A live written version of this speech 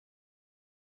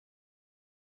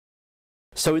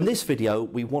So in this video,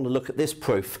 we want to look at this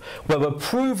proof where we're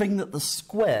proving that the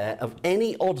square of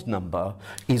any odd number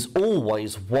is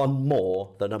always one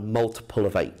more than a multiple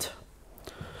of 8.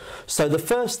 So the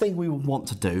first thing we would want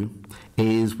to do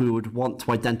is we would want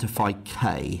to identify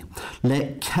k.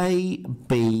 Let k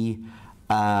be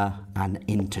an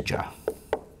integer.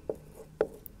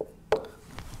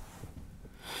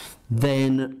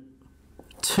 Then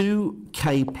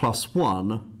 2k plus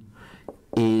 1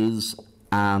 is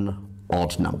an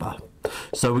odd number.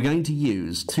 So we're going to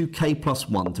use 2k plus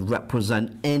 1 to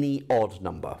represent any odd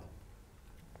number.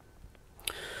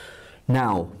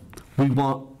 Now,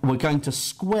 we're going to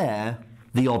square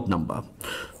the odd number.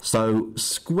 So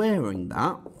squaring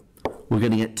that, we're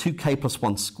going to get 2k plus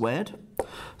 1 squared.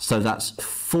 So that's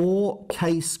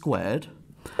 4k squared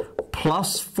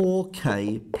plus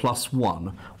 4k plus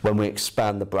 1 when we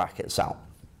expand the brackets out.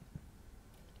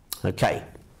 Okay.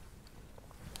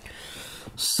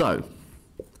 So,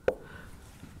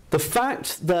 the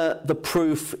fact that the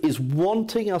proof is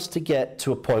wanting us to get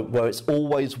to a point where it's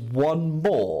always one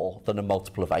more than a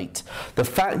multiple of 8, the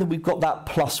fact that we've got that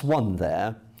plus 1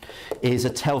 there is a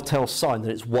telltale sign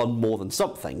that it's one more than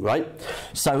something, right?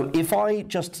 So if I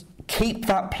just keep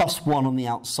that plus 1 on the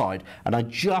outside and I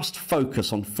just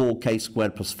focus on 4k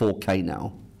squared plus 4k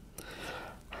now,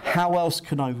 how else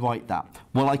can I write that?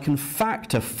 Well, I can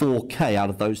factor 4k out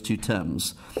of those two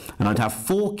terms, and I'd have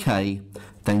 4k,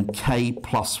 then k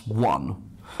plus 1,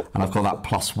 and I've got that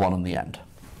plus 1 on the end.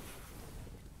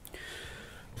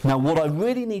 Now, what I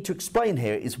really need to explain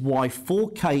here is why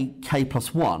 4k, k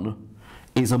plus 1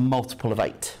 is a multiple of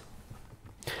 8.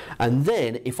 And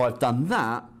then, if I've done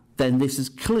that, then this is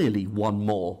clearly one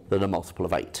more than a multiple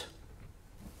of 8.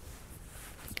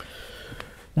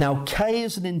 Now, k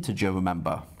is an integer,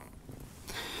 remember.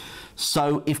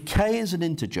 So if k is an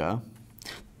integer,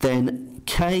 then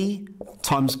k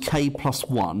times k plus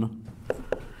 1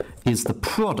 is the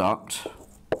product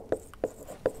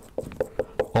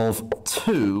of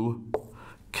two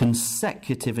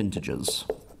consecutive integers.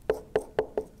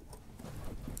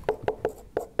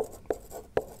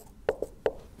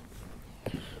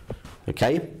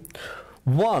 Okay?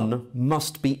 One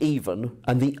must be even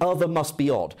and the other must be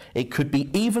odd. It could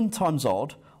be even times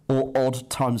odd or odd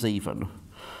times even.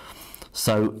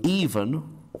 So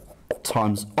even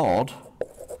times odd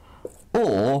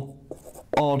or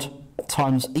odd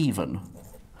times even.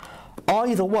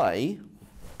 Either way,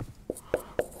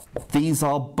 these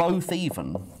are both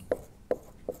even.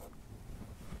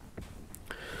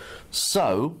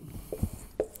 So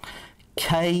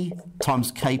k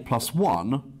times k plus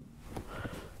 1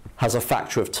 has a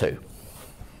factor of 2.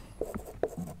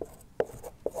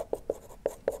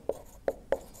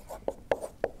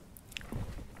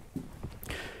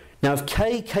 Now, if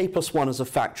k plus 1 is a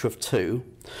factor of 2,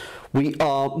 we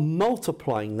are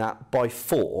multiplying that by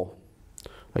 4.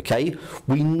 Okay?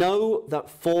 We know that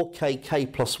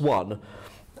 4k plus 1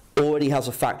 already has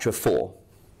a factor of 4.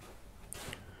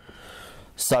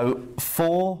 So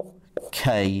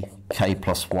 4k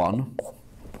plus 1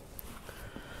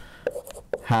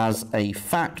 has a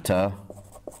factor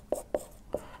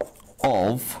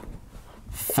of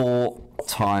 4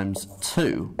 times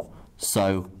 2,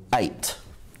 so 8.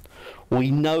 We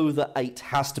know that 8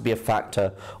 has to be a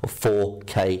factor of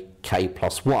 4k, k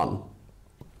plus 1.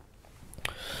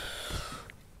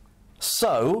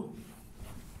 So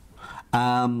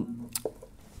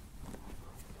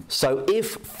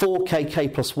if 4k, k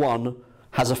plus 1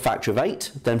 has a factor of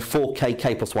 8, then 4k,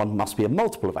 k plus 1 must be a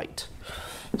multiple of 8.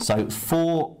 So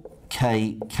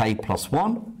 4k, k plus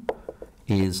 1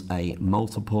 is a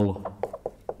multiple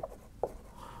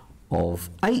of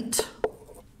 8.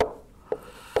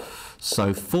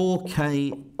 So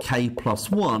 4k, k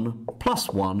plus 1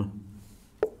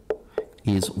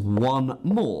 is one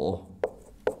more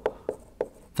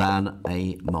than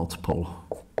a multiple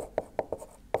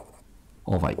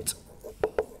of 8.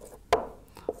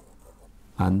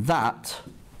 And that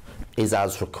is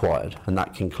as required, and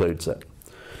that concludes it.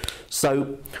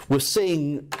 So we're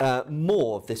seeing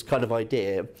more of this kind of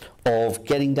idea of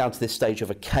getting down to this stage of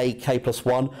a k, k plus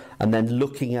 1, and then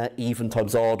looking at even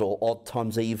times odd or odd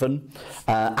times even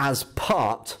as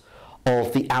part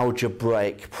of the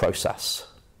algebraic process.